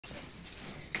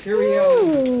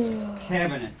curio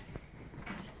cabinet.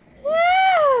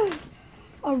 Wow.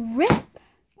 A rip.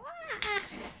 Wow.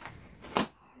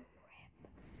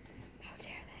 How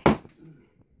dare they?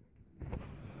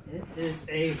 It is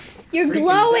a. You're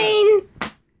glowing.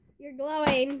 You're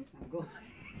glowing.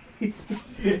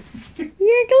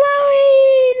 You're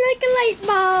glowing like a light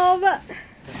bulb.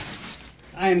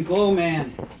 I am Glow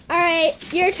Man. All right,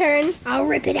 your turn. I'll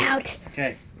rip it out.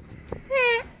 Okay.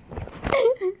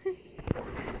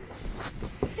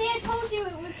 See, I told you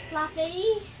it was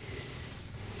fluffy.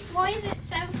 Why is it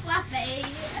so fluffy?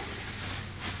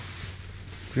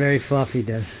 It's very fluffy,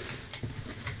 Des.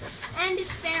 And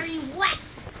it's very wet.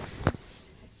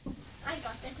 I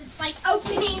got this. It's like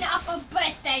opening up a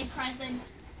birthday present.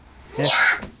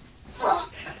 Yeah.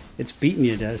 It's beating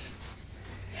you, Des.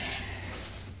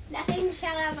 Nothing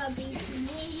shall ever beat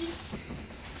me.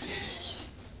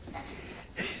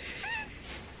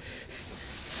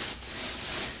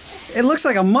 It looks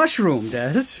like a mushroom,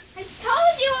 Des. I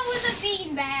told you it was a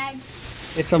beanbag.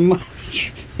 It's a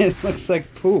It looks like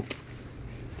poop.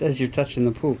 Des, you're touching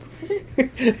the poop.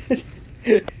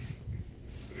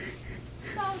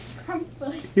 So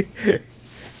crumbly.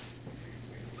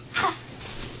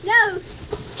 No,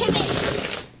 give it.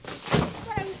 That's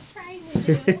what I was trying to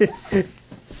do.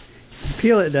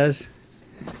 Peel it, Des.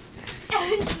 That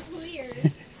was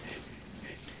weird.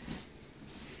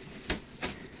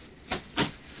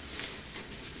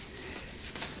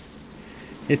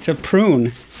 It's a prune.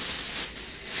 It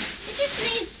just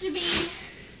needs to be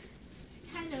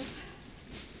kind of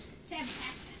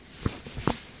sandpacked.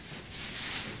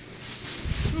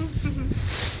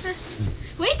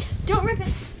 Wait, don't rip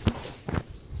it.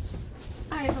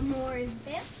 I have more in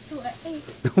this way.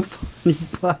 Don't fall on your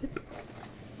butt.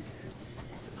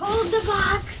 Hold the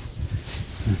box.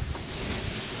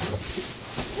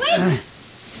 Wait.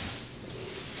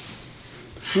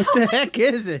 What the heck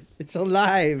is it? It's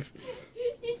alive.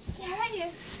 It's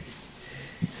giant.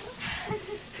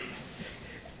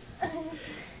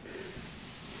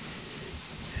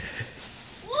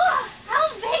 Whoa, how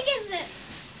big is it?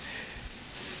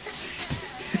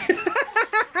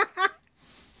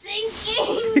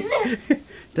 Sinking.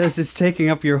 Des, it's taking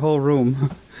up your whole room.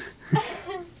 What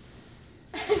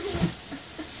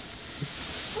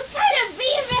kind of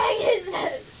beanbag is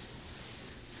it?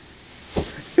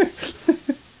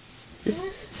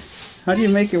 How do you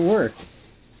make it work?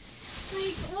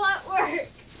 Like, what work?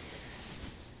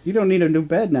 You don't need a new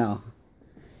bed now.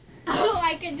 Oh,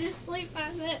 I could just sleep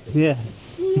on it. Yeah.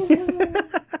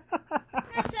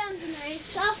 That sounds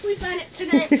nice. I'll sleep on it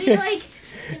tonight. Be like,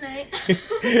 good night.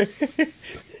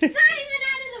 It's not even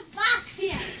out of the box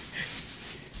yet.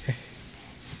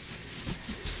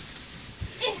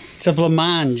 It's a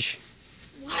blancmange.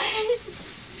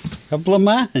 What? A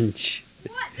blancmange.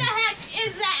 What the heck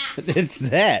is that? It's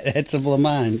that. It's a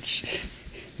blancmange.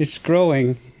 It's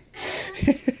growing.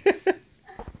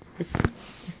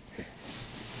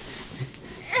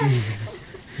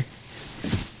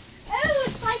 Oh,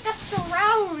 it's like a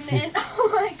throne. And oh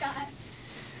my god.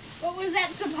 What was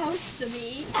that supposed to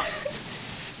be?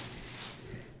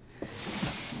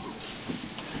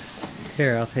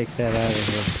 Here, I'll take that out of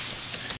here.